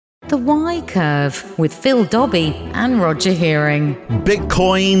The Y Curve with Phil Dobbie and Roger Hearing.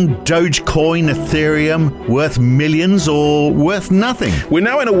 Bitcoin, Dogecoin, Ethereum, worth millions or worth nothing? We're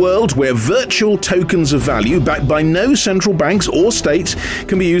now in a world where virtual tokens of value backed by no central banks or states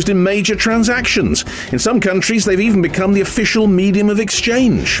can be used in major transactions. In some countries, they've even become the official medium of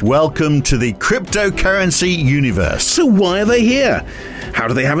exchange. Welcome to the cryptocurrency universe. So why are they here? How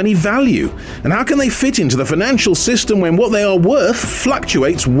do they have any value? And how can they fit into the financial system when what they are worth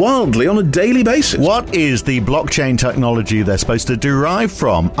fluctuates wildly on a daily basis? What is the blockchain technology they're supposed to derive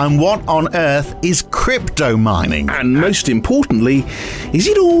from? And what on earth is crypto mining? And most importantly, is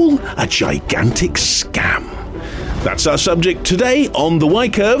it all a gigantic scam? That's our subject today on The Y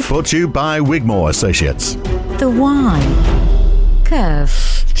Curve. Brought to you by Wigmore Associates. The Y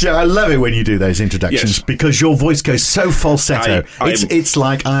Curve. I love it when you do those introductions because your voice goes so falsetto. It's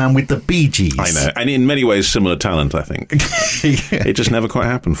like I am with the Bee Gees. I know, and in many ways similar talent, I think. It just never quite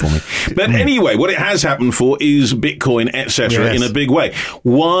happened for me. But anyway, what it has happened for is Bitcoin, etc., in a big way.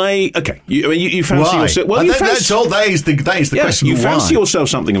 Why? Okay, you fancy yourself... Well, that is the question. You fancy yourself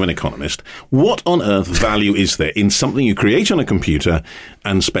something of an economist. What on earth value is there in something you create on a computer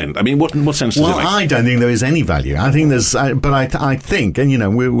and spend? I mean, what sense does it make? Well, I don't think there is any value. I think there's... but I think,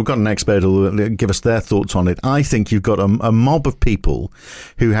 and, we've got an expert who'll give us their thoughts on it. I think you've got a mob of people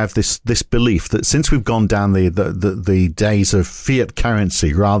who have this belief that since we've gone down the days of fiat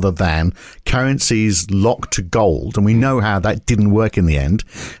currency rather than currencies locked to gold, and we know how that didn't work in the end.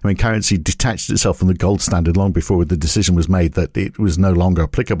 I mean, currency detached itself from the gold standard long before the decision was made that it was no longer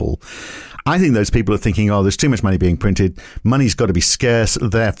applicable. I think those people are thinking, there's too much money being printed. Money's got to be scarce.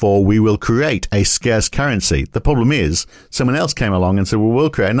 Therefore, we will create a scarce currency. The problem is someone else came along and said, well, we'll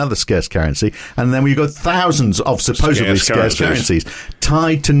create another scarce currency. And then we've got thousands of supposedly scarce currencies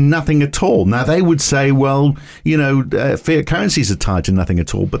tied to nothing at all. Now, they would say, well, fiat currencies are tied to nothing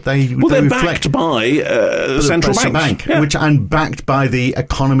at all, but they're backed by central banks. And backed by the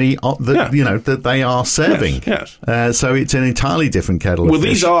economy that they are serving. Yes. So it's an entirely different kettle of fish.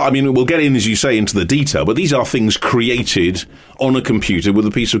 These are, we'll get in, as you say, into the detail, but these are things created on a computer with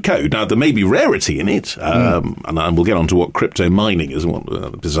a piece of code. Now, there may be rarity in it, and we'll get on to what crypto mining is and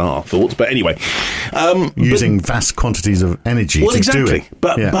what bizarre thoughts, but anyway. Using vast quantities of energy to do it.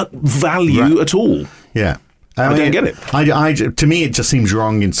 But value at all. Yeah. I don't get it. To me, it just seems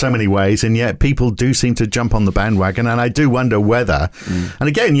wrong in so many ways, and yet people do seem to jump on the bandwagon, and I do wonder whether, and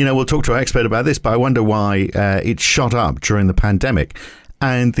again, we'll talk to our expert about this, but I wonder why it shot up during the pandemic.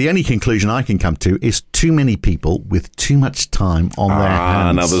 And the only conclusion I can come to is too many people with too much time on their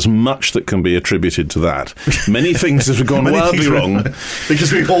hands. Now, there's much that can be attributed to that. Many things that have gone wildly wrong.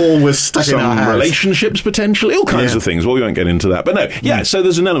 Because we all were stuck in our house. Some relationships, potentially, all kinds of things. Well, we won't get into that. But no, so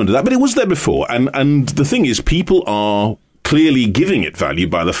there's an element of that. But it was there before. And the thing is, people are clearly giving it value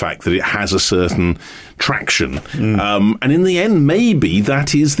by the fact that it has a certain traction. And in the end, maybe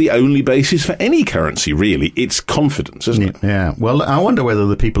that is the only basis for any currency, really. It's confidence, isn't it? Yeah. Well, I wonder whether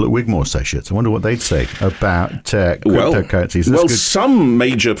the people at Wigmore Associates, I wonder what they'd say about cryptocurrencies. Some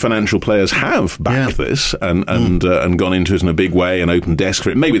major financial players have backed this and gone into it in a big way and opened desk for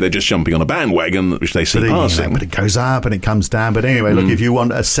it. Maybe they're just jumping on a bandwagon, which they see passing. But it goes up and it comes down. But anyway, look, if you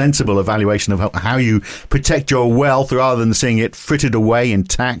want a sensible evaluation of how you protect your wealth rather than seeing it frittered away in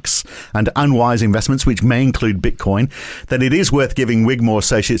tax and unwise investments, which may include Bitcoin, then it is worth giving Wigmore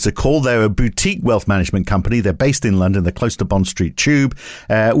Associates a call. They're a boutique wealth management company. They're based in London. They're close to Bond Street Tube,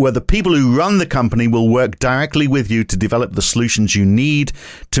 where the people who run the company will work directly with you to develop the solutions you need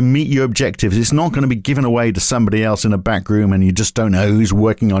to meet your objectives. It's not going to be given away to somebody else in a back room and you just don't know who's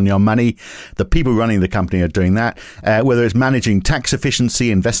working on your money. The people running the company are doing that, whether it's managing tax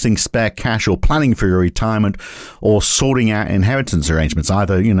efficiency, investing spare cash, or planning for your retirement, or sorting out inheritance arrangements.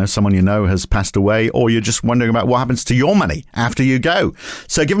 Either, someone has passed away, or you're just wondering about what happens to your money after you go.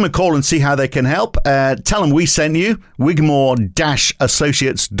 So give them a call and see how they can help. Tell them we sent you.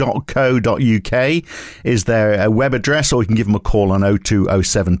 Wigmore-associates.co.uk is their web address, or you can give them a call on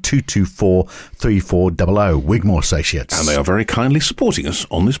 0207 224 3400. Wigmore Associates. And they are very kindly supporting us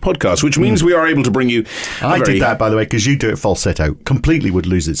on this podcast, which means we are able to bring you... I did that, by the way, because you do it falsetto. Completely would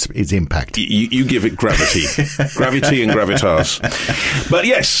lose its impact. You give it gravity. Gravity and gravitas. But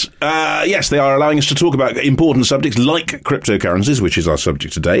yes, they are allowing us to talk about important subjects like cryptocurrencies, which is our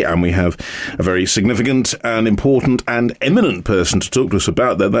subject today, and we have a very significant and important and eminent person to talk to us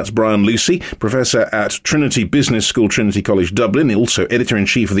about that. That's Brian Lucey, Professor at Trinity Business School, Trinity College Dublin, also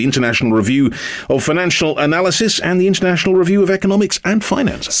Editor-in-Chief of the International Review of Financial Analysis and the International Review of Economics and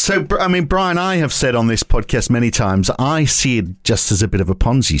Finance. So, Brian, I have said on this podcast many times, I see it just as a bit of a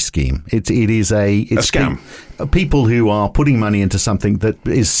Ponzi scheme. It is a scam. People who who are putting money into something that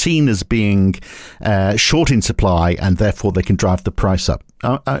is seen as being short in supply, and therefore they can drive the price up.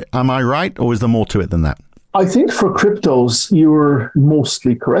 Am I right, or is there more to it than that? I think for cryptos, you're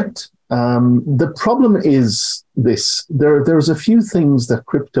mostly correct. The problem is this. There's a few things that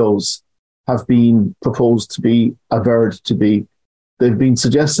cryptos have been proposed to be, averred to be. They've been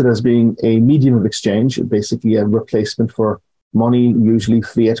suggested as being a medium of exchange, basically a replacement for money, usually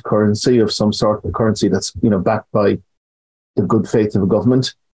fiat currency of some sort, a currency that's backed by the good faith of a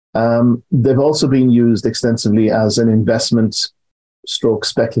government. They've also been used extensively as an investment stroke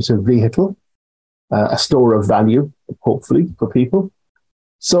speculative vehicle, a store of value, hopefully, for people.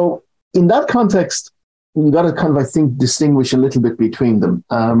 So in that context, you've got to kind of, I think, distinguish a little bit between them.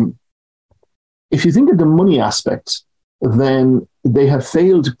 If you think of the money aspect, then they have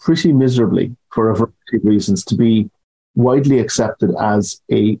failed pretty miserably for a variety of reasons to be widely accepted as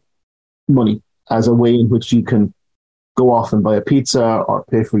a money, as a way in which you can go off and buy a pizza or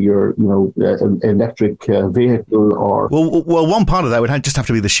pay for your, electric vehicle or... Well, one part of that would just have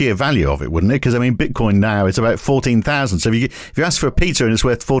to be the sheer value of it, wouldn't it? Because, I mean, Bitcoin now is about 14,000. So if you ask for a pizza and it's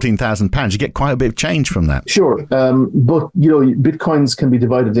worth £14,000, you get quite a bit of change from that. Sure. But, Bitcoins can be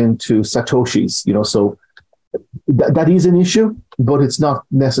divided into Satoshis, so that is an issue, but it's not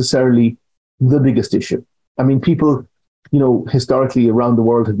necessarily the biggest issue. I mean, people... historically around the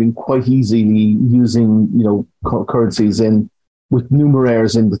world have been quite easily using, currencies with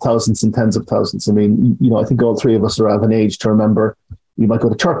numeraires in the thousands and tens of thousands. I mean, I think all three of us are of an age to remember you might go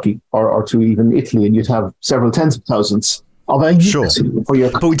to Turkey or to even Italy and you'd have several tens of thousands of a sure. For your...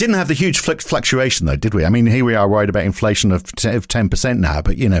 But we didn't have the huge fluctuation though, did we? I mean, here we are worried about inflation of 10% now,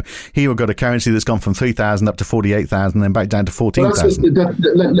 but here we've got a currency that's gone from 3,000 up to 48,000, then back down to 14,000.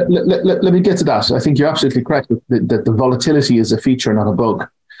 Let me get to that. I think you're absolutely correct that the volatility is a feature, not a bug.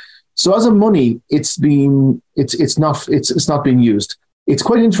 So as a money, it's not being used. It's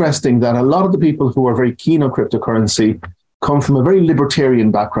quite interesting that a lot of the people who are very keen on cryptocurrency come from a very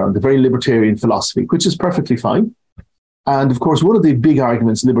libertarian background, a very libertarian philosophy, which is perfectly fine. And of course, one of the big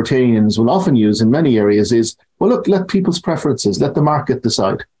arguments libertarians will often use in many areas is, well, look, let people's preferences, let the market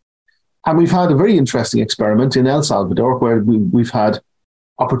decide. And we've had a very interesting experiment in El Salvador where we've had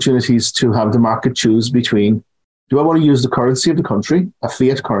opportunities to have the market choose between, do I want to use the currency of the country, a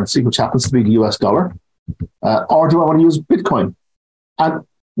fiat currency, which happens to be the US dollar, or do I want to use Bitcoin? And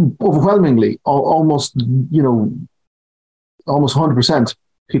overwhelmingly, almost 100%,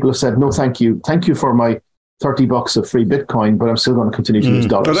 people have said, no, thank you. Thank you for my $30 of free Bitcoin, but I'm still going to continue to use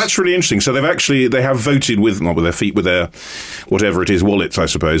dollars. Oh, that's really interesting. So they have voted not with their feet, with their whatever it is, wallets, I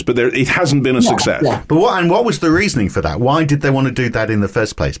suppose. But it hasn't been a success. Yeah. But what was the reasoning for that? Why did they want to do that in the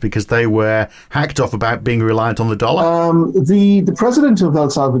first place? Because they were hacked off about being reliant on the dollar. The president of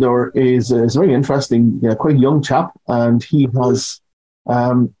El Salvador is very interesting, quite a young chap, and he's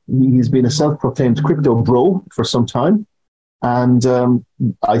been a self-proclaimed crypto bro for some time. And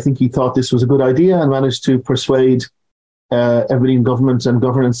I think he thought this was a good idea and managed to persuade everybody in government and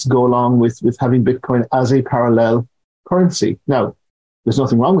governance to go along with having Bitcoin as a parallel currency. Now, there's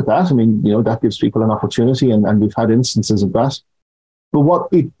nothing wrong with that. I mean, that gives people an opportunity, and we've had instances of that. But what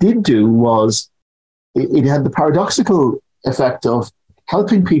it did do was it had the paradoxical effect of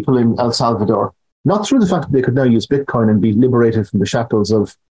helping people in El Salvador, not through the fact that they could now use Bitcoin and be liberated from the shackles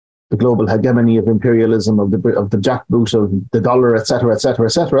of the global hegemony of imperialism, of the jackboot of the dollar, et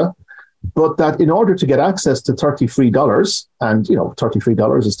cetera, but that in order to get access to $33, and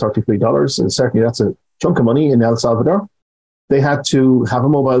 $33 is $33, and certainly that's a chunk of money in El Salvador, they had to have a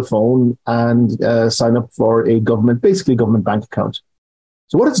mobile phone and sign up for a government bank account.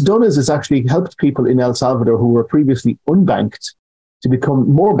 So what it's done is it's actually helped people in El Salvador who were previously unbanked to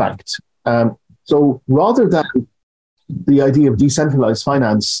become more banked. So rather than the idea of decentralized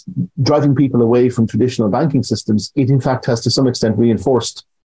finance driving people away from traditional banking systems, it in fact has to some extent reinforced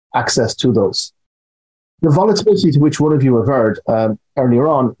access to those. The volatility to which one of you averred earlier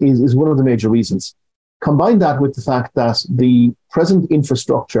on is one of the major reasons. Combine that with the fact that the present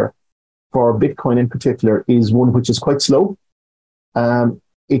infrastructure for Bitcoin in particular is one which is quite slow.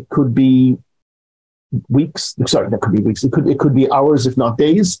 It could be weeks. Sorry, that could be weeks. It could be hours, if not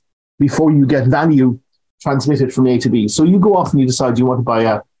days, before you get value transmitted from A to B. So you go off and you decide you want to buy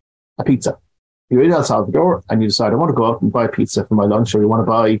a pizza. You're in El Salvador and you decide, I want to go out and buy a pizza for my lunch, or you want to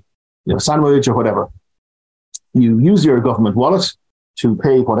buy a sandwich or whatever. You use your government wallet to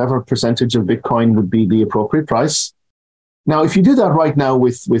pay whatever percentage of Bitcoin would be the appropriate price. Now, if you do that right now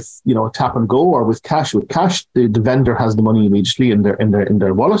with tap and go or with cash, the vendor has the money immediately in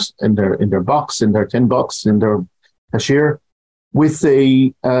their wallet, in their box, in their tin box, in their cashier. With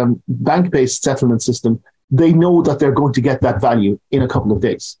a bank-based settlement system, they know that they're going to get that value in a couple of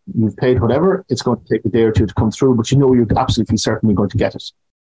days. You've paid whatever, it's going to take a day or two to come through, but you know you're absolutely certainly going to get it.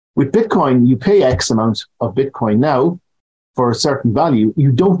 With Bitcoin, you pay X amount of Bitcoin now for a certain value.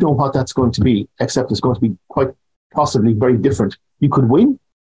 You don't know what that's going to be, except it's going to be quite possibly very different. You could win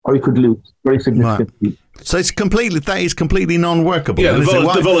or you could lose very significantly. Right. So that is completely non-workable. Yeah,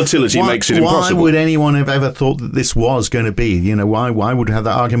 the volatility makes it impossible. Why would anyone have ever thought that this was going to be? Why would have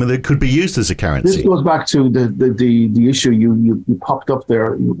that argument that it could be used as a currency? This goes back to the issue you popped up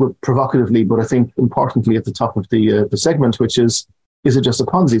there provocatively, but I think importantly at the top of the segment, which is it just a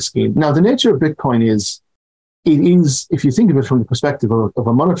Ponzi scheme? Now, the nature of Bitcoin is, if you think of it from the perspective of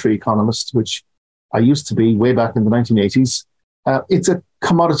a monetary economist, which I used to be way back in the 1980s, it's a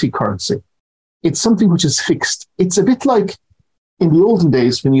commodity currency. It's something which is fixed. It's a bit like in the olden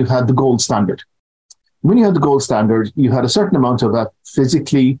days when you had the gold standard. When you had the gold standard, you had a certain amount of that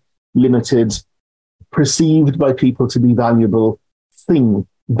physically limited, perceived by people to be valuable thing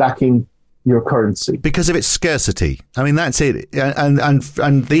backing your currency. Because of its scarcity. I mean, that's it.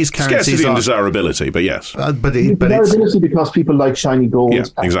 And these currencies scarcity and desirability, but yes. But desirability because people like shiny gold. Yeah,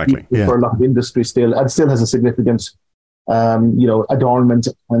 exactly. For a lot of industry still has a significant adornment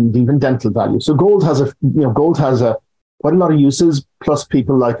and even dental value. So gold has quite a lot of uses, plus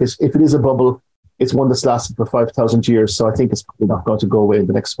people like it. If it is a bubble, it's one that's lasted for 5,000 years. So I think it's probably not going to go away in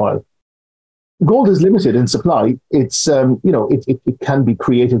the next while. Gold is limited in supply. It's, it can be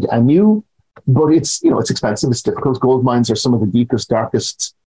created anew, but it's expensive. It's difficult. Gold mines are some of the deepest,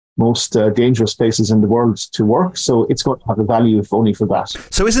 darkest, most dangerous places in the world to work. So it's going to have a value if only for that.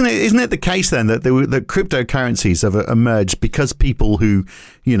 So isn't it the case then that that cryptocurrencies have emerged because people who,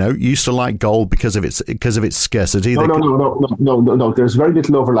 used to like gold because of its scarcity? No. There's very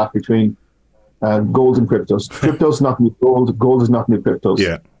little overlap between gold and cryptos. Cryptos not new gold. Gold is not new cryptos.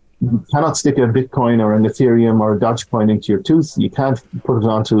 Yeah. You cannot stick a Bitcoin or an Ethereum or a Dogecoin into your tooth. You can't put it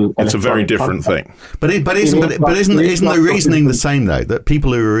onto. It's a very different thing. But isn't the reasoning the same though? That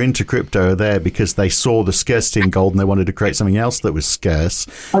people who are into crypto are there because they saw the scarcity in gold and they wanted to create something else that was scarce.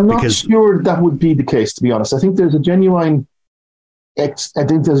 I'm not sure that would be the case, to be honest. I think there's a genuine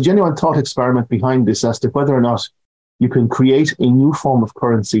thought experiment behind this as to whether or not you can create a new form of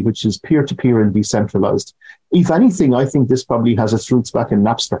currency which is peer-to-peer and decentralized. If anything, I think this probably has its roots back in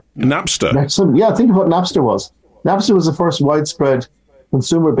Napster. Napster? Yeah, think of what Napster was. Napster was the first widespread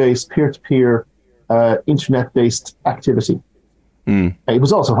consumer-based, peer-to-peer, internet-based activity. It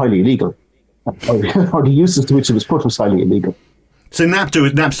was also highly illegal, or the uses to which it was put was highly illegal. So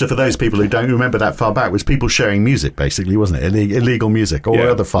Napster, for those people who don't remember that far back, was people sharing music, basically, wasn't it? Illegal music or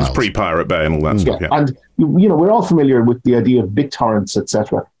other files. It was pre-Pirate Bay and all that stuff. Yeah. And, we're all familiar with the idea of BitTorrents,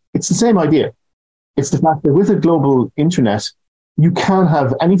 etc. It's the same idea. It's the fact that with a global internet, you can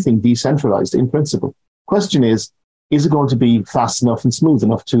have anything decentralized in principle. Question is it going to be fast enough and smooth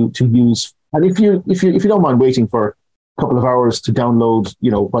enough to use? And if you don't mind waiting for a couple of hours to download,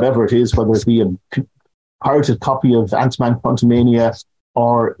 whatever it is, whether it be a pirated copy of Ant-Man Quantumania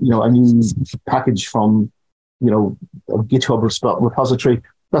or, a new package from, a GitHub repository,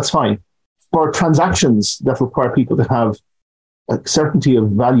 that's fine. For transactions that require people to have a certainty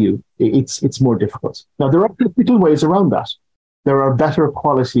of value, it's more difficult. Now, there are little ways around that. There are better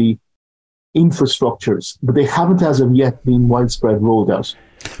quality infrastructures, but they haven't as of yet been widespread rolled out.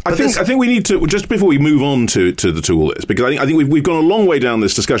 I think we need to, just before we move on to the tool list, because I think we've gone a long way down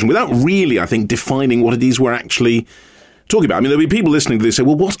this discussion without really, I think, defining what it is we're actually talking about. I mean, there'll be people listening to this say,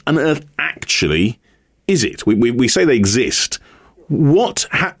 well, what on earth actually is it? We say they exist. What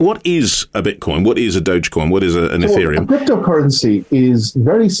is a Bitcoin? What is a Dogecoin? What is an Ethereum? A cryptocurrency is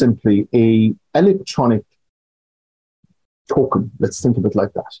very simply a electronic token. Let's think of it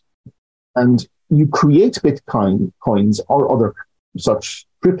like that. And you create Bitcoin coins or other such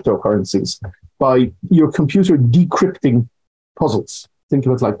cryptocurrencies by your computer decrypting puzzles. Think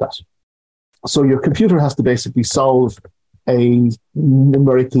of it like that. So your computer has to basically solve a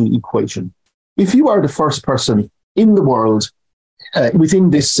numerical equation. If you are the first person in the world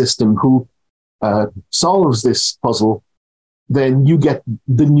within this system who solves this puzzle, then you get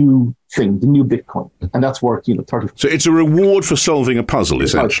the new thing, the new Bitcoin, and that's worth 30. So it's a reward for solving a puzzle,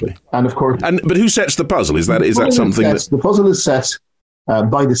 essentially. And of course, but who sets the puzzle? Is that something that the puzzle is set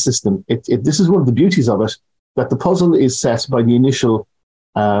by the system? This is one of the beauties of it, that the puzzle is set by the initial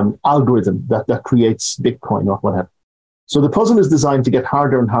algorithm that creates Bitcoin or whatever. So the puzzle is designed to get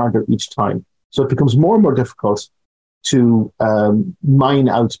harder and harder each time. So it becomes more and more difficult to mine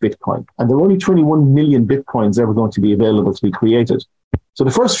out Bitcoin. And there are only 21 million Bitcoins ever going to be available to be created. So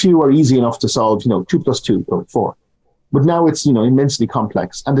the first few are easy enough to solve, 2 + 2 or 4. But now it's, immensely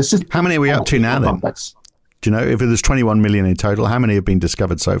complex. And the system, how many are we up to now then? Complex. Do you know, if there's 21 million in total, how many have been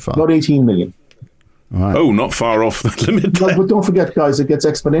discovered so far? About 18 million. Right. Oh, not far off the limit there. But don't forget, guys, it gets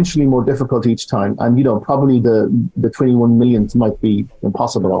exponentially more difficult each time. And, probably the 21 millionth might be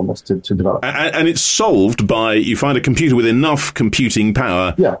impossible almost to develop. And it's solved by, you find a computer with enough computing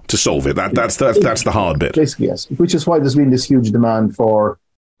power to solve it. That's the hard bit. Basically, yes. Which is why there's been this huge demand for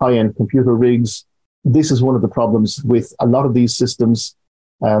high-end computer rigs. This is one of the problems with a lot of these systems.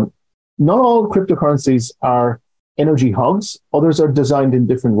 Not all cryptocurrencies are energy hogs. Others are designed in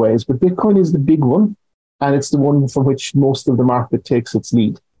different ways, but Bitcoin is the big one. And it's the one from which most of the market takes its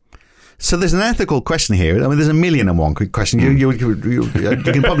lead. So there's an ethical question here. I mean, there's a million and one question. You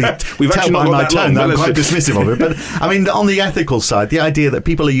can probably tell by my tone that I'm quite dismissive of it. But I mean, on the ethical side, the idea that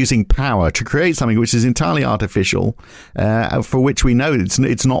people are using power to create something which is entirely artificial, for which we know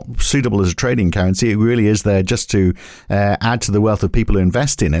it's not suitable as a trading currency. It really is there just to add to the wealth of people who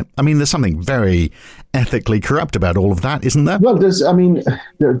invest in it. I mean, there's something very ethically corrupt about all of that, isn't there? Well, there's an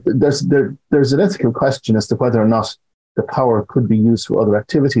ethical question as to whether or not the power could be used for other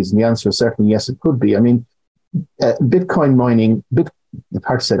activities, and the answer is certainly yes, it could be. I mean, Bitcoin mining,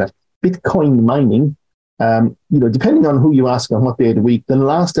 Bitcoin mining, depending on who you ask on what day of the week, the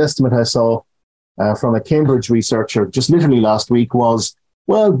last estimate I saw from a Cambridge researcher just literally last week was,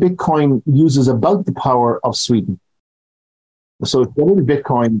 well, Bitcoin uses about the power of Sweden. So if you go to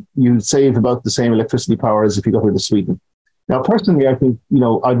Bitcoin, you save about the same electricity power as if you go to Sweden. Now, personally, I think,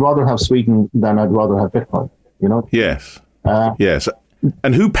 I'd rather have Sweden than I'd rather have Bitcoin. Yes. Yes.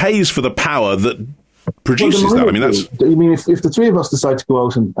 And who pays for the power that produces that? I mean, if the three of us decide to go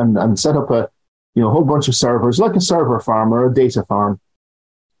out and set up a whole bunch of servers, like a server farm or a data farm,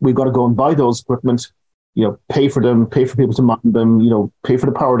 we've got to go and buy those equipment, pay for them, pay for people to mine them, pay for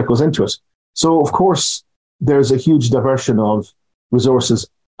the power that goes into it. So, of course, there's a huge diversion of resources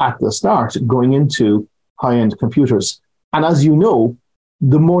at the start going into high-end computers. And as you know,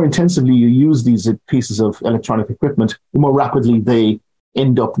 the more intensively you use these pieces of electronic equipment, the more rapidly they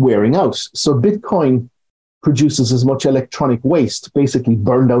end up wearing out. So Bitcoin produces as much electronic waste, basically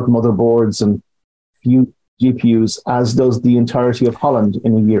burned out motherboards and few GPUs, as does the entirety of Holland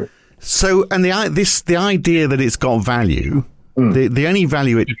in a year. So, and the idea that it's got value, the only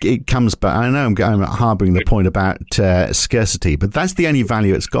value it comes back, I know I'm harbouring the point about scarcity, but that's the only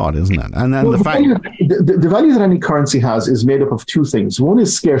value it's got, isn't it? And then the value that any currency has is made up of two things. One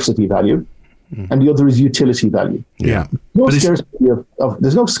is scarcity value, and the other is utility value. Yeah.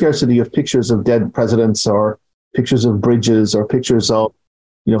 There's no scarcity of pictures of dead presidents or pictures of bridges or pictures of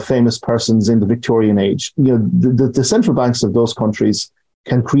famous persons in the Victorian age. The central banks of those countries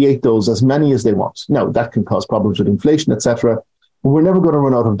can create those as many as they want. Now, that can cause problems with inflation, etc. But we're never going to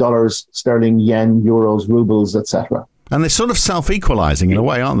run out of dollars, sterling, yen, euros, rubles, etc. And they're sort of self-equalizing in a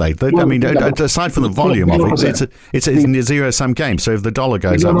way, aren't they? Aside from the volume of it, it's a zero-sum game. So if the dollar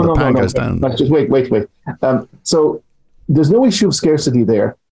goes up, the pound goes down. Just wait. So there's no issue of scarcity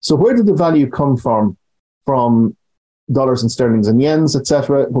there. So where did the value come from dollars and sterlings and yens,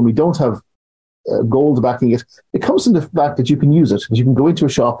 etc., when we don't have gold backing it? It comes from the fact that you can use it. You can go into a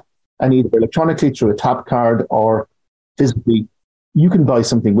shop and either electronically through a tap card or physically, you can buy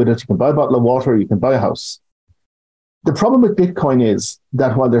something with it. You can buy a bottle of water, you can buy a house. The problem with Bitcoin is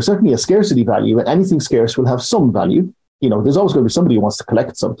that while there's certainly a scarcity value, and anything scarce will have some value, there's always going to be somebody who wants to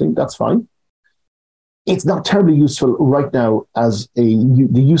collect something, that's fine. It's not terribly useful right now as the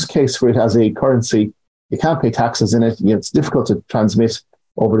use case for it as a currency. You can't pay taxes in it. It's difficult to transmit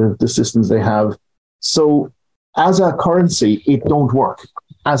over the systems they have. So as a currency, it don't work.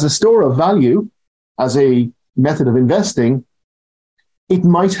 As a store of value, as a method of investing, it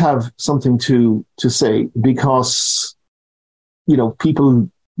might have something to say, because, people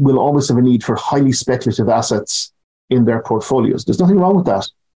will always have a need for highly speculative assets in their portfolios. There's nothing wrong with that.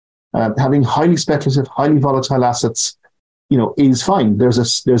 Having highly speculative, highly volatile assets, is fine. There's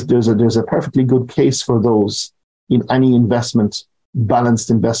a perfectly good case for those in any balanced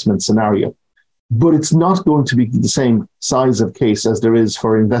investment scenario. But it's not going to be the same size of case as there is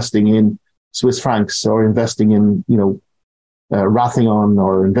for investing in Swiss francs or investing in, Raytheon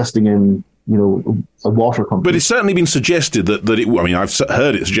or investing in, a water company. But it's certainly been suggested I've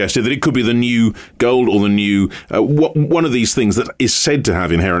heard it suggested that it could be the new gold or the new, one of these things that is said to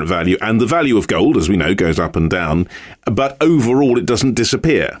have inherent value. And the value of gold, as we know, goes up and down. But overall, it doesn't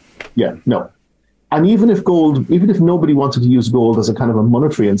disappear. Yeah, no. And even if nobody wanted to use gold as a kind of a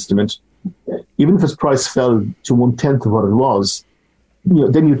monetary instrument, even if its price fell to 1/10 of what it was,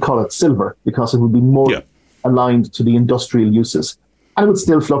 then you'd call it silver, because it would be more aligned to the industrial uses. And it would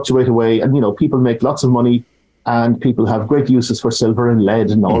still fluctuate away. And, people make lots of money, and people have great uses for silver and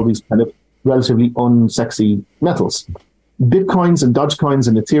lead and all these kind of relatively unsexy metals. Bitcoins and Dogecoins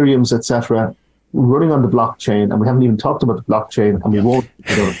and Ethereums, etc., running on the blockchain, and we haven't even talked about the blockchain, and we won't.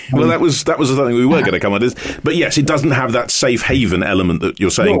 Well, that was something we were going to come on. But yes, it doesn't have that safe haven element that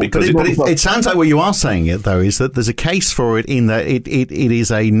you're saying, because it sounds like what you are saying it though is that there's a case for it in that it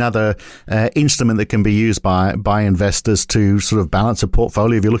is another instrument that can be used by investors to sort of balance a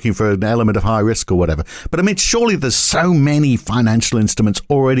portfolio if you're looking for an element of high risk or whatever. But I mean, surely there's so many financial instruments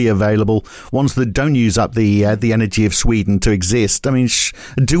already available, ones that don't use up the energy of Sweden to exist. I mean,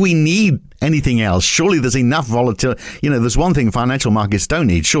 do we need anything else? Surely there's enough volatility. There's one thing financial markets don't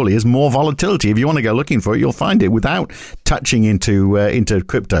need, surely, is more volatility. If you want to go looking for it, you'll find it without touching into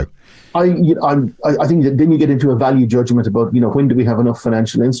crypto. I think that then you get into a value judgment about, when do we have enough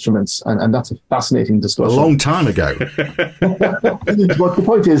financial instruments? And that's a fascinating discussion. A long time ago. But the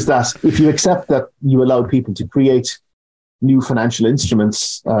point is that if you accept that you allow people to create new financial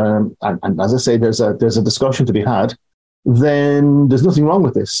instruments, and as I say, there's a discussion to be had, then there's nothing wrong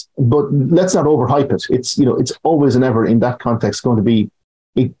with this. But let's not overhype it. It's always and ever in that context going to be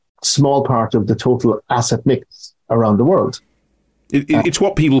a small part of the total asset mix around the world. It's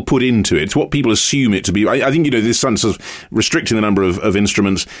what people put into it. It's what people assume it to be. I think, this sense of restricting the number of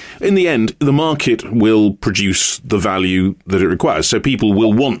instruments, in the end, the market will produce the value that it requires. So people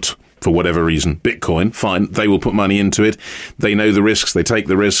will want, for whatever reason, Bitcoin, fine, they will put money into it. They know the risks, they take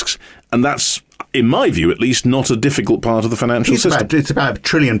the risks. And that's, in my view, at least, not a difficult part of the financial system. It's about £1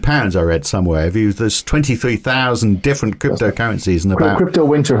 trillion, I read somewhere. There's 23,000 different cryptocurrencies. And Crypto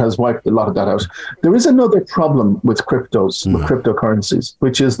winter has wiped a lot of that out. There is another problem with cryptos, with cryptocurrencies,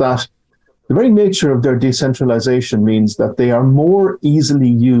 which is that the very nature of their decentralization means that they are more easily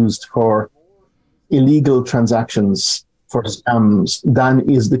used for illegal transactions, for scams, than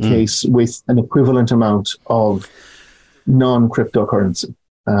is the case with an equivalent amount of non-cryptocurrency.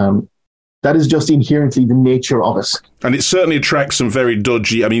 That is just inherently the nature of it. And it certainly attracts some very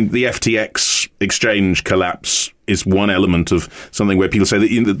dodgy... I mean, the FTX exchange collapse is one element of something where people say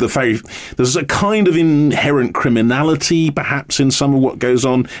that there's a kind of inherent criminality, perhaps, in some of what goes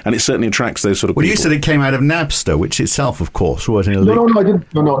on, and it certainly attracts those sort of people. Well, you said it came out of Napster, which itself, of course, was an illegal... No, I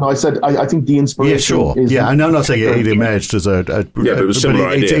didn't. No, I said I think the inspiration... Yeah, sure. I'm not saying it emerged as a... but it was a similar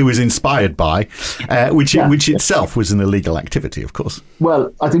idea. It was inspired by, which itself was an illegal activity, of course.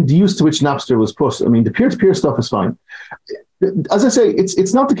 Well, I think the use to which Napster was put, I mean, the peer-to-peer stuff is fine. As I say,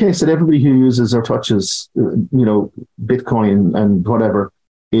 it's not the case that everybody who uses or touches, Bitcoin and whatever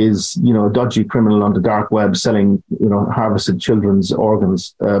is, a dodgy criminal on the dark web selling, harvested children's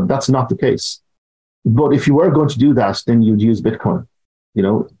organs. That's not the case. But if you were going to do that, then you'd use Bitcoin.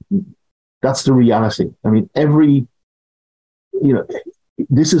 That's the reality. I mean,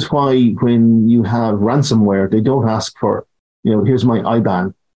 this is why when you have ransomware, they don't ask for, here's my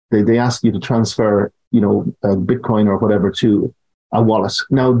IBAN. They ask you to transfer, Bitcoin or whatever to a wallet.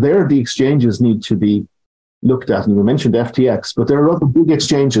 Now, there the exchanges need to be looked at. And you mentioned FTX, but there are other big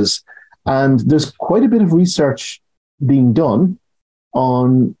exchanges. And there's quite a bit of research being done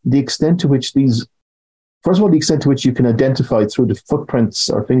on the extent to which the extent to which you can identify through the footprints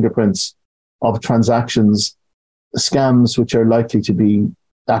or fingerprints of transactions, scams which are likely to be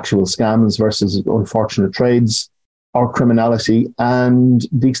actual scams versus unfortunate trades or criminality, and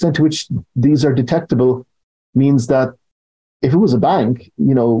the extent to which these are detectable means that if it was a bank,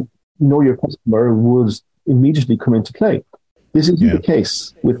 know your customer would immediately come into play. This isn't the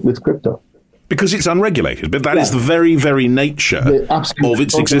case with crypto. Because it's unregulated, but that is the very, very nature of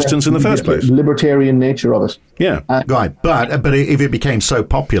its existence in the first place. Libertarian nature of it. Yeah. Right, but if it became so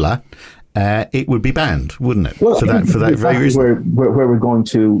popular, it would be banned, wouldn't it? Well, for that very reason. Where we're going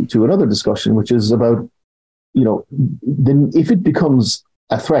to another discussion, which is about, then if it becomes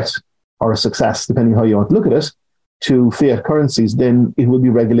a threat or a success, depending how you want to look at it, to fiat currencies, then it will be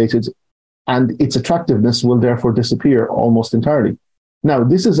regulated and its attractiveness will therefore disappear almost entirely. Now,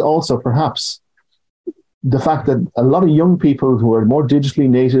 this is also perhaps the fact that a lot of young people who are more digitally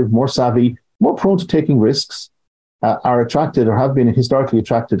native, more savvy, more prone to taking risks, are attracted or have been historically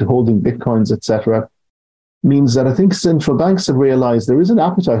attracted to holding Bitcoins, etc., means that I think central banks have realized there is an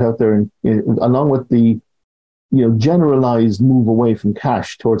appetite out there, along with the generalized move away from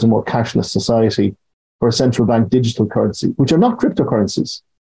cash towards a more cashless society, for a central bank digital currency, which are not cryptocurrencies,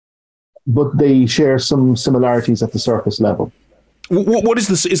 but they share some similarities at the surface level. What is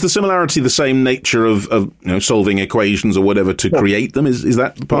this? Is the similarity the same nature of solving equations or whatever to create them? Is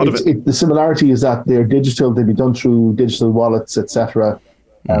that part of it? The similarity is that they're digital. They be done through digital wallets, etc.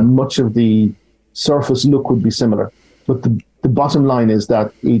 Much of the surface look would be similar, but the bottom line is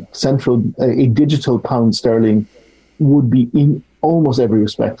that a digital pound sterling would be almost every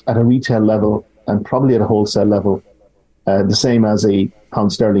respect at a retail level and probably at a wholesale level, the same as a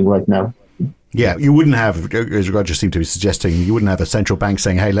pound sterling right now. Yeah, you wouldn't have, as Roger seemed to be suggesting, you wouldn't have a central bank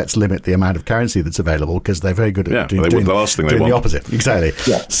saying, hey, let's limit the amount of currency that's available, because they're very good at doing the last thing they doing want. the opposite. Exactly.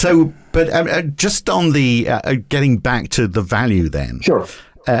 Yeah. So, but just on the getting back to the value then. Sure.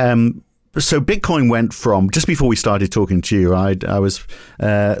 So Bitcoin went from, just before we started talking to you, I was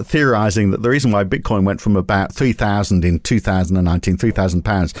theorizing that the reason why Bitcoin went from about 3,000 in 2019,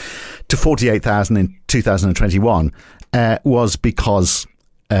 £3,000 to 48,000 in 2021 was because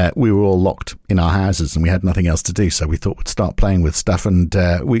we were all locked in our houses and we had nothing else to do. So we thought we'd start playing with stuff, and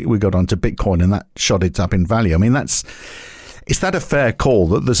we got onto Bitcoin, and that shot it up in value. I mean, is that a fair call?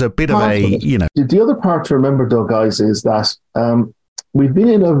 That there's a bit of The other part to remember, though, guys, is that we've been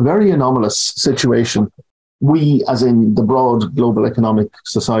in a very anomalous situation. We, as in the broad global economic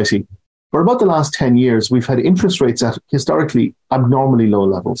society, for about the last 10 years, we've had interest rates at historically abnormally low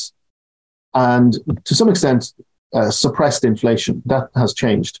levels. And to some extent, suppressed inflation. That has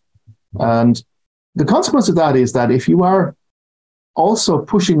changed. And the consequence of that is that if you are also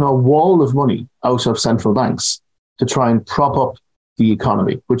pushing a wall of money out of central banks to try and prop up the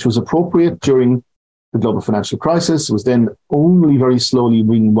economy, which was appropriate during the global financial crisis, was then only very slowly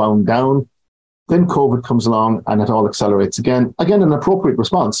being wound down. Then COVID comes along and it all accelerates again. Again, an appropriate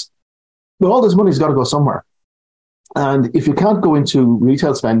response. But all this money's got to go somewhere. And if you can't go into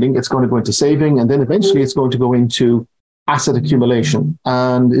retail spending, it's going to go into saving, and then eventually it's going to go into asset accumulation.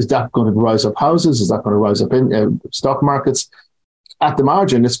 And is that going to rise up houses? Is that going to rise up in stock markets? At the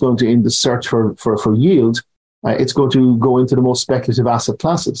margin, it's going to, in the search for yield, it's going to go into the most speculative asset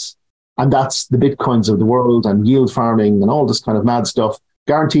classes. And that's the Bitcoins of the world and yield farming and all this kind of mad stuff.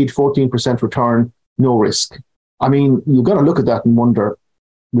 Guaranteed 14% return, no risk. I mean, you've got to look at that and wonder,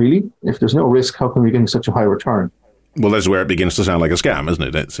 really, if there's no risk, how come you're getting such a high return? Well, that's where it begins to sound like a scam,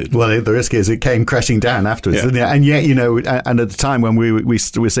 isn't it? Well, the risk is it came crashing down afterwards, didn't it? And yet, and at the time when we were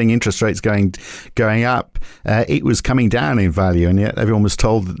seeing interest rates going up, it was coming down in value, and yet everyone was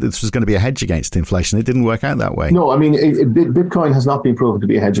told that this was going to be a hedge against inflation. It didn't work out that way. No, I mean, Bitcoin has not been proven to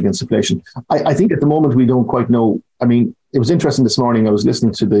be a hedge against inflation. I think at the moment we don't quite know. I mean, it was interesting this morning. I was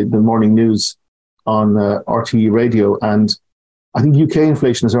listening to the morning news on RTE radio, and I think UK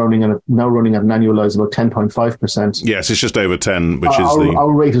inflation is now running at an annualized about 10.5%. Yes, it's just over 10, which our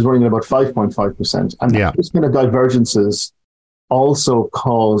rate is running at about 5.5%. And those kind of divergences also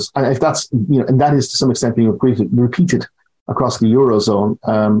cause, and if that's, and that is to some extent being repeated across the Eurozone.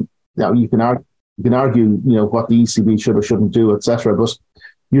 Now you can argue, what the ECB should or shouldn't do, etc. But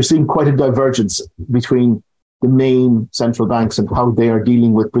you're seeing quite a divergence between the main central banks and how they are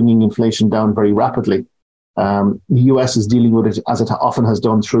dealing with bringing inflation down very rapidly. The US is dealing with it, as it often has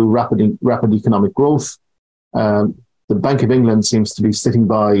done, through rapid economic growth. The Bank of England seems to be sitting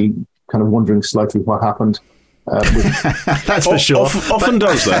by, kind of wondering slightly what happened. That's for sure. Often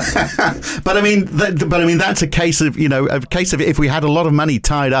does that. But I mean, that's a case of if we had a lot of money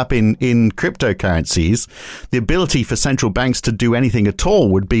tied up in cryptocurrencies, the ability for central banks to do anything at all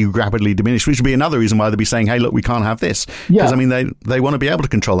would be rapidly diminished, which would be another reason why they'd be saying, hey, look, we can't have this. Because, they want to be able to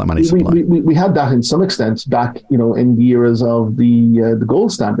control that money supply. We had that in some extent back, in the eras of the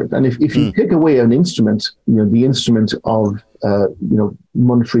gold standard. And if you take away an instrument, the instrument of,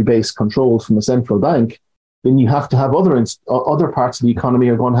 monetary-based control from a central bank, then you have to have other parts of the economy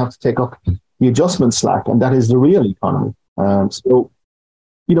are going to have to take up the adjustment slack, and that is the real economy.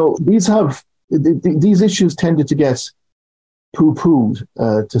 These issues tended to get poo-pooed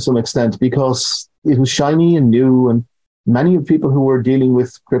to some extent because it was shiny and new, and many of the people who were dealing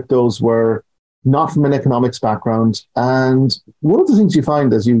with cryptos were not from an economics background. And one of the things you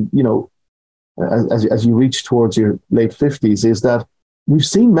find as you reach towards your late 50s is that we've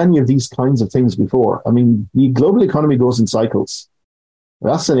seen many of these kinds of things before. I mean, the global economy goes in cycles.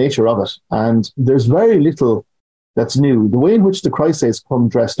 That's the nature of it. And there's very little that's new. The way in which the crises come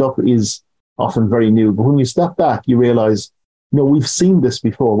dressed up is often very new. But when you step back, you realize, we've seen this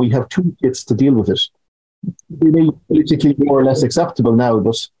before. We have toolkits to deal with it. They may be politically more or less acceptable now,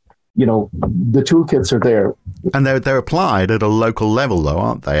 but the toolkits are there. And they're applied at a local level, though,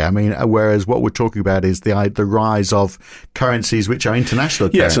 aren't they? I mean, whereas what we're talking about is the rise of currencies which are international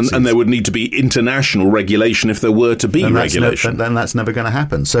currencies. Yes, and there would need to be international regulation if there were to be regulation. Then that's never going to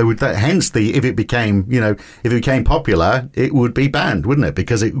happen. So hence, if it became popular, it would be banned, wouldn't it?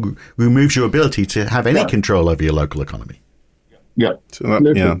 Because it removes your ability to have any control over your local economy. Yeah.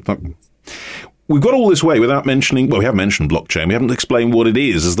 We've got all this way without mentioning, we have mentioned blockchain. We haven't explained what it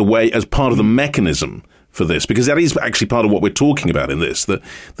is as part of the mechanism for this, because that is actually part of what we're talking about in this, the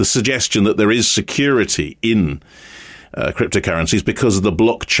suggestion that there is security in cryptocurrencies because of the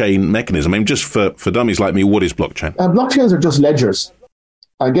blockchain mechanism. I mean, just for dummies like me, what is blockchain? Blockchains are just ledgers.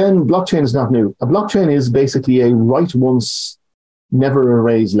 Again, blockchain is not new. A blockchain is basically a write once, never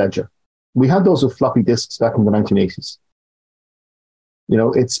erase ledger. We had those with floppy disks back in the 1980s.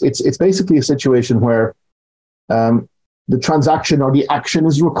 It's basically a situation where the transaction or the action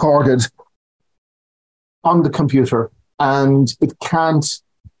is recorded on the computer and it can't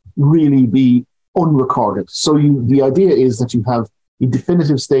really be unrecorded. So the idea is that you have a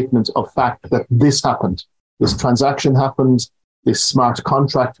definitive statement of fact that this happened, this transaction happened, this smart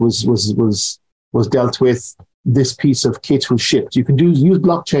contract was dealt with, this piece of kit was shipped. You can use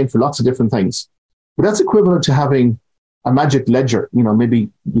blockchain for lots of different things, but that's equivalent to having a magic ledger. Maybe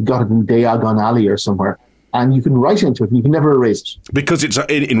you got it in Diagon Alley or somewhere, and you can write into it and you can never erase it. Because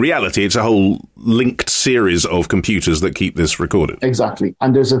in reality, it's a whole linked series of computers that keep this recorded. Exactly.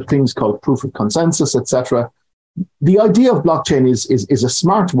 And there's things called proof of consensus, etc. The idea of blockchain is a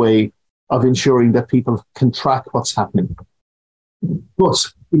smart way of ensuring that people can track what's happening. But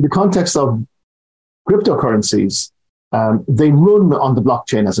in the context of cryptocurrencies, they run on the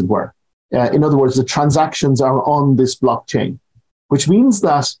blockchain, as it were. In other words, the transactions are on this blockchain, which means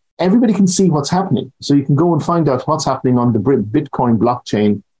that everybody can see what's happening. So you can go and find out what's happening on the Bitcoin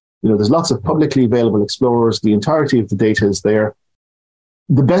blockchain. There's lots of publicly available explorers. The entirety of the data is there.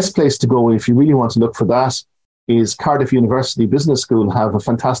 The best place to go if you really want to look for that is Cardiff University Business School have a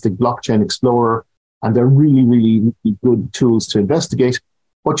fantastic blockchain explorer, and they're really, really good tools to investigate.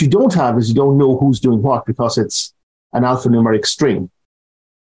 What you don't have is you don't know who's doing what because it's an alphanumeric string.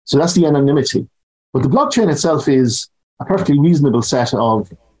 So that's the anonymity. But the blockchain itself is a perfectly reasonable set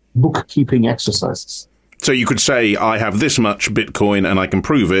of bookkeeping exercises. So you could say, I have this much Bitcoin and I can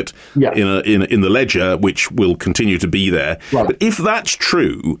prove it in the ledger, which will continue to be there. Right. But if that's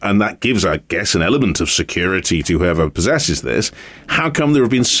true, and that gives, I guess, an element of security to whoever possesses this, how come there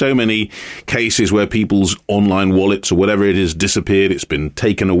have been so many cases where people's online wallets or whatever it is disappeared, it's been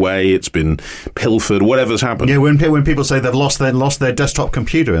taken away, it's been pilfered, whatever's happened? Yeah, when people say they've lost their desktop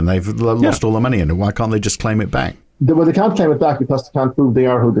computer and they've lost all the money in it, why can't they just claim it back? Well, they can't claim it back because they can't prove they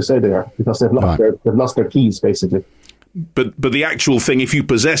are who they say they are, because they've lost their keys, basically. But the actual thing, if you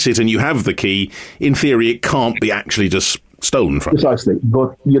possess it and you have the key, in theory, it can't be actually just stolen from you. Precisely.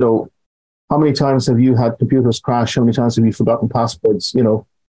 But, how many times have you had computers crash? How many times have you forgotten passwords?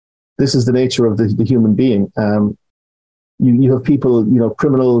 This is the nature of the human being. You have people,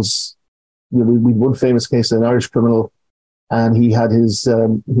 criminals. We had one famous case, an Irish criminal, and he had his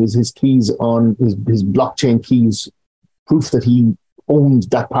keys on his blockchain keys, proof that he owned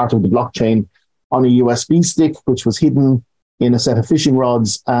that part of the blockchain, on a USB stick, which was hidden in a set of fishing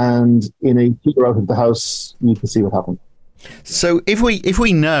rods, and in a keeper out of the house. You can see what happened. So if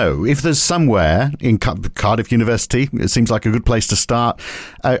we know, if there's somewhere in Cardiff University, it seems like a good place to start,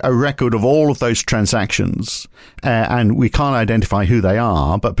 a record of all of those transactions, and we can't identify who they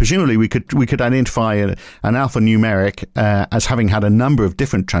are, but presumably we could identify an alphanumeric as having had a number of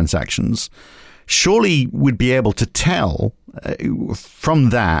different transactions. Surely we'd be able to tell from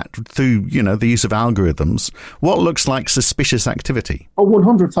that, through the use of algorithms, what looks like suspicious activity. Oh,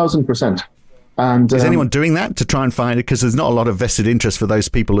 100,000%. And is anyone doing that to try and find it? Because there's not a lot of vested interest for those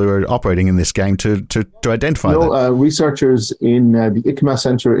people who are operating in this game to identify that. Researchers in the ICMA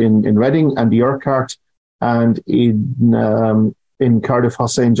Centre in Reading and the Urquhart and in Cardiff,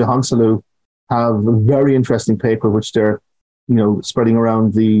 Hossein Jahansalu have a very interesting paper which they're spreading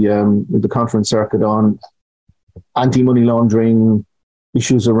around the conference circuit on anti-money laundering,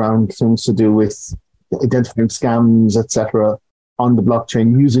 issues around things to do with identifying scams, etc., on the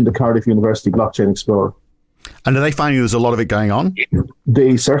blockchain using the Cardiff University Blockchain Explorer. And are they finding there's a lot of it going on?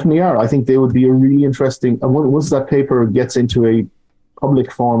 They certainly are. I think they would be a really interesting, and once that paper gets into a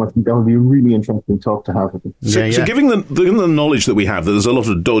public forum, I think that would be a really interesting talk to have with them. So given the knowledge that we have, that there's a lot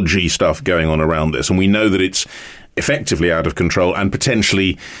of dodgy stuff going on around this, and we know that it's effectively out of control and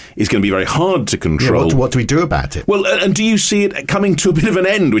potentially is going to be very hard to control. Yeah, what do we do about it? Well, and do you see it coming to a bit of an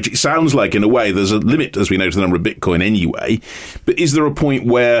end, which it sounds like in a way? There's a limit, as we know, to the number of Bitcoin anyway. But is there a point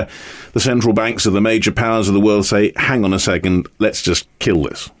where the central banks of the major powers of the world say, hang on a second, let's just kill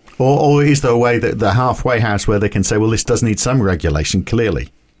this? Or is there a way, that the halfway house, where they can say, well, this does need some regulation, clearly?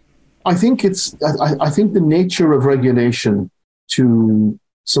 I think the nature of regulation to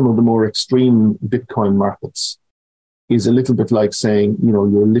some of the more extreme Bitcoin markets is a little bit like saying, you're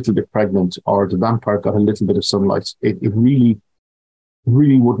a little bit pregnant, or the vampire got a little bit of sunlight. It really,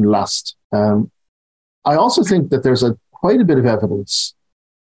 really wouldn't last. I also think that there's quite a bit of evidence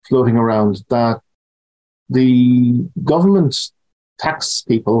floating around that the government tax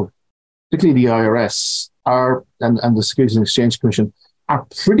people, particularly the IRS, and the Securities and Exchange Commission are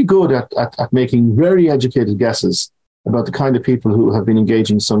pretty good at making very educated guesses about the kind of people who have been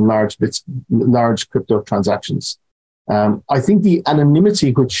engaging some large crypto transactions. I think the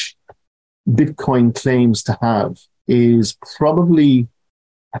anonymity which Bitcoin claims to have is probably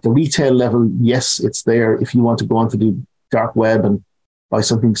at the retail level. Yes, it's there. If you want to go onto the dark web and buy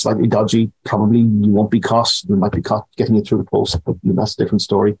something slightly dodgy, probably you won't be caught. You might be caught getting it through the post, but that's a different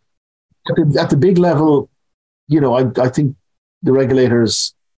story. At the big level, I think the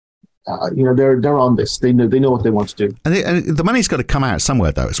regulators, they're on this. They know what they want to do. And the money's got to come out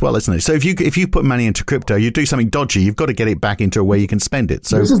somewhere, though, as well, isn't it? So if you put money into crypto, you do something dodgy, you've got to get it back into a way you can spend it.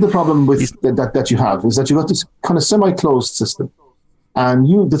 So this is the problem with that you have, is that you've got this kind of semi-closed system.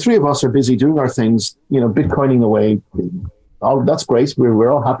 And the three of us are busy doing our things, Bitcoining away. Oh, that's great. We're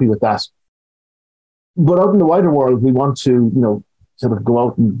all happy with that. But out in the wider world, we want to, sort of go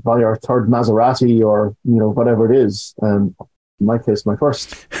out and buy our third Maserati or, whatever it is. In my case, my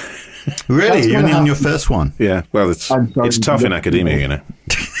first. Really? You're only on your first one? Yeah. Well, it's tough in academia,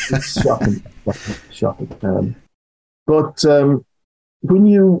 It's shocking. But when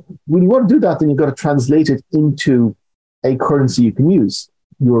you want to do that, then you've got to translate it into a currency you can use,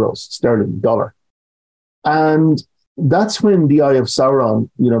 euros, sterling, dollar. And that's when the eye of Sauron,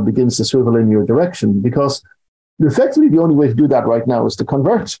 begins to swivel in your direction, because effectively the only way to do that right now is to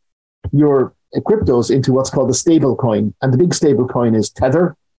convert your cryptos into what's called a stable coin. And the big stable coin is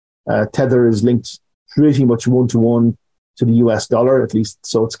Tether. Tether is linked pretty much one-to-one to the US dollar, at least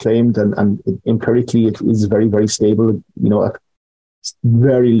so it's claimed. And empirically, it is very, very stable, at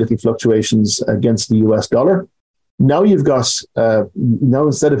very little fluctuations against the US dollar. Now you've got, now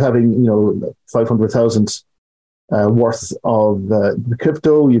instead of having, 500,000 worth of the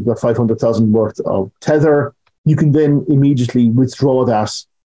crypto, you've got 500,000 worth of Tether. You can then immediately withdraw that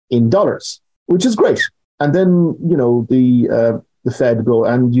in dollars, which is great. And then, the Fed go,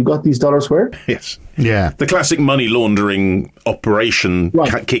 and you got these dollars where? Yes. Yeah. The classic money laundering operation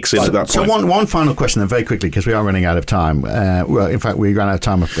kicks in at that point. So one final question then, very quickly, because we are running out of time. Well, in fact, we ran out of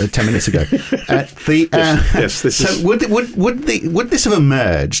time 10 minutes ago. Would this have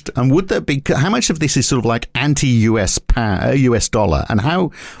emerged, and would there be, how much of this is sort of like anti-US US dollar, and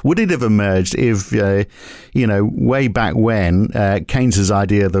how would it have emerged if, way back when, Keynes's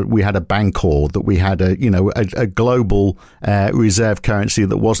idea that we had a bancor, that we had a global reserve currency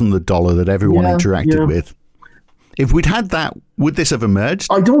that wasn't the dollar that everyone interacted with. If we'd had that, would this have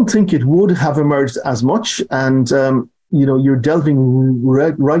emerged? I don't think it would have emerged as much. And, you're delving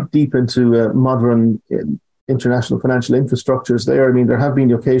right deep into modern international financial infrastructures there. I mean, there have been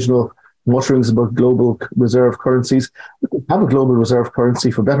the occasional mutterings about global reserve currencies. We have a global reserve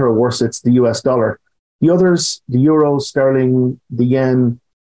currency, for better or worse, it's the US dollar. The others, the euro, sterling, the yen,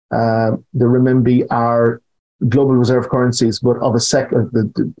 the renminbi, are global reserve currencies, but of a second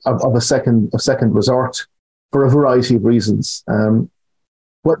resort for a variety of reasons.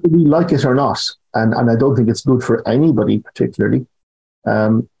 Whether we like it or not, and I don't think it's good for anybody particularly.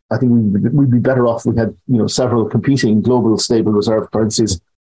 I think we'd be better off if we had several competing global stable reserve currencies.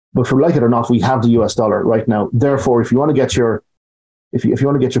 But for like it or not, we have the US dollar right now. Therefore, if you want to get your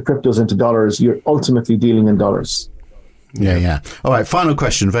cryptos into dollars, you're ultimately dealing in dollars. Yeah. All right. Final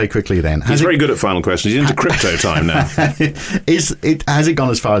question, very quickly. Then he's very good at final questions. He's into crypto time now. Has it gone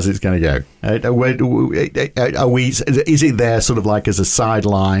as far as it's going to go? Are we? Is it there, sort of like as a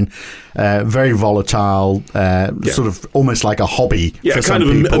sideline, very volatile, sort of almost like a hobby? Yeah, for kind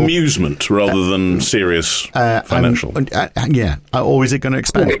some of people? Amusement rather than serious financial. Or is it going to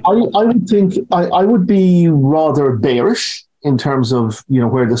expand? I would think I would be rather bearish in terms of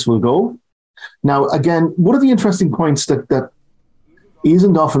where this will go. Now, again, one of the interesting points that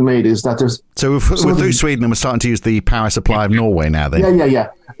isn't often made is that there's... So we're through Sweden and we're starting to use the power supply of Norway now, then?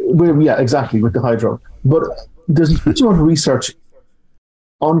 Yeah. Exactly, with the hydro. But there's a huge amount of research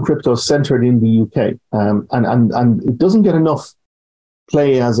on crypto centered in the UK, and it doesn't get enough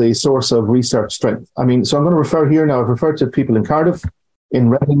play as a source of research strength. I mean, so I'm going to refer here now. I've referred to people in Cardiff, in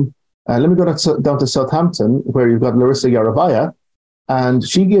Reading. Let me go down to Southampton, where you've got Larissa Yarovaya. And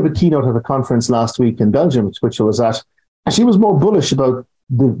she gave a keynote at a conference last week in Belgium, which I was at. And she was more bullish about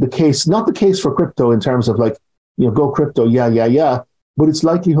the case, not the case for crypto in terms of go crypto, but its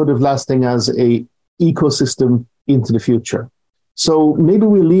likelihood of lasting as a ecosystem into the future. So maybe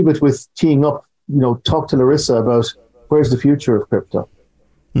we'll leave it with teeing up, talk to Larissa about where's the future of crypto.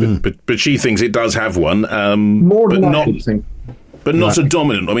 But she thinks it does have one. More than I think. But not a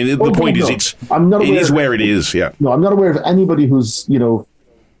dominant. I mean, the point is, it is where it is. Yeah. No, I'm not aware of anybody who's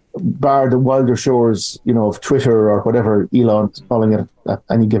bar the wilder shores, of Twitter or whatever Elon's calling it at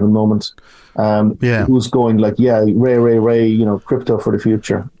any given moment, who's going like, Ray, crypto for the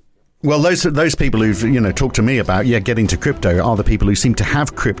future. Well, those people who've talked to me about getting to crypto are the people who seem to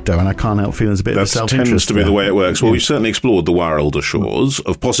have crypto, and I can't help feeling there's a bit of self-interest. That tends to be the way it works. Well, we've certainly explored the wilder shores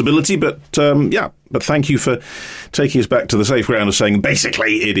of possibility, but thank you for taking us back to the safe ground of saying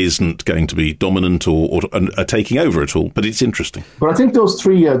basically it isn't going to be dominant or taking over at all. But it's interesting. But I think those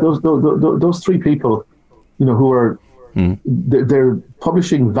three people, who are they're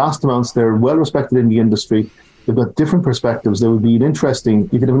publishing vast amounts. They're well respected in the industry. They've got different perspectives. There would be you could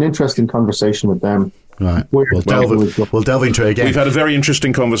have an interesting conversation with them. Right. We'll delve into it again. We've had a very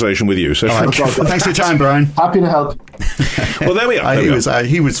interesting conversation with you. So thanks for your time, Brian. Happy to help. Well, there we are.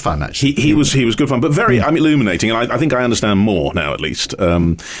 He was fun, actually. He was good fun, but very illuminating, and I think I understand more now, at least.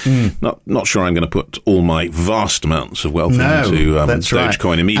 Not sure I'm going to put all my vast amounts of wealth into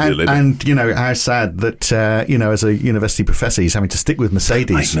Dogecoin immediately. And how sad that as a university professor, he's having to stick with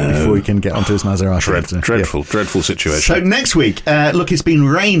Mercedes before he can get onto his Maserati. Dreadful situation. So next week, it's been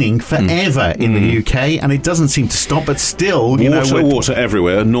raining forever in the UK. And it doesn't seem to stop, but still, water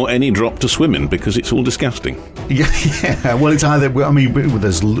everywhere, nor any drop to swim in because it's all disgusting. Yeah. Well, it's either.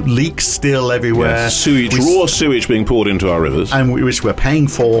 There's leaks still everywhere. Raw sewage being poured into our rivers, and which we're paying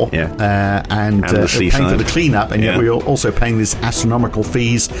for. Yeah. And paying for the cleanup, and yet we're also paying these astronomical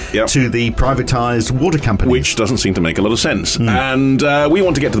fees to the privatised water companies, which doesn't seem to make a lot of sense. And we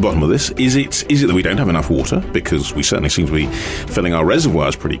want to get to the bottom of this. Is it that we don't have enough water because we certainly seem to be filling our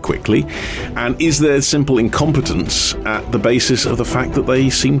reservoirs pretty quickly, and is there simple incompetence at the basis of the fact that they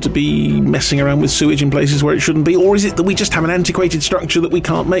seem to be messing around with sewage in places where it shouldn't be, or is it that we just have an antiquated structure that we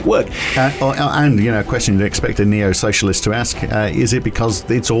can't make work? And a question you'd expect a neo-socialist to ask, is it because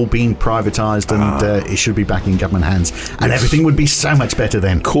it's all been privatised and it should be back in government hands, and everything would be so much better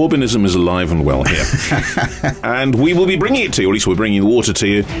then? Corbynism is alive and well here. And we will be bringing it to you, or at least we're bringing the water to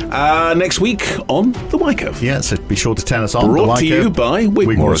you, next week on The Why Curve. Yeah, so be sure to turn us on. Brought to you by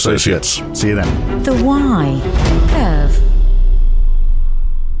Wigmore Associates. See you then. The Why Curve.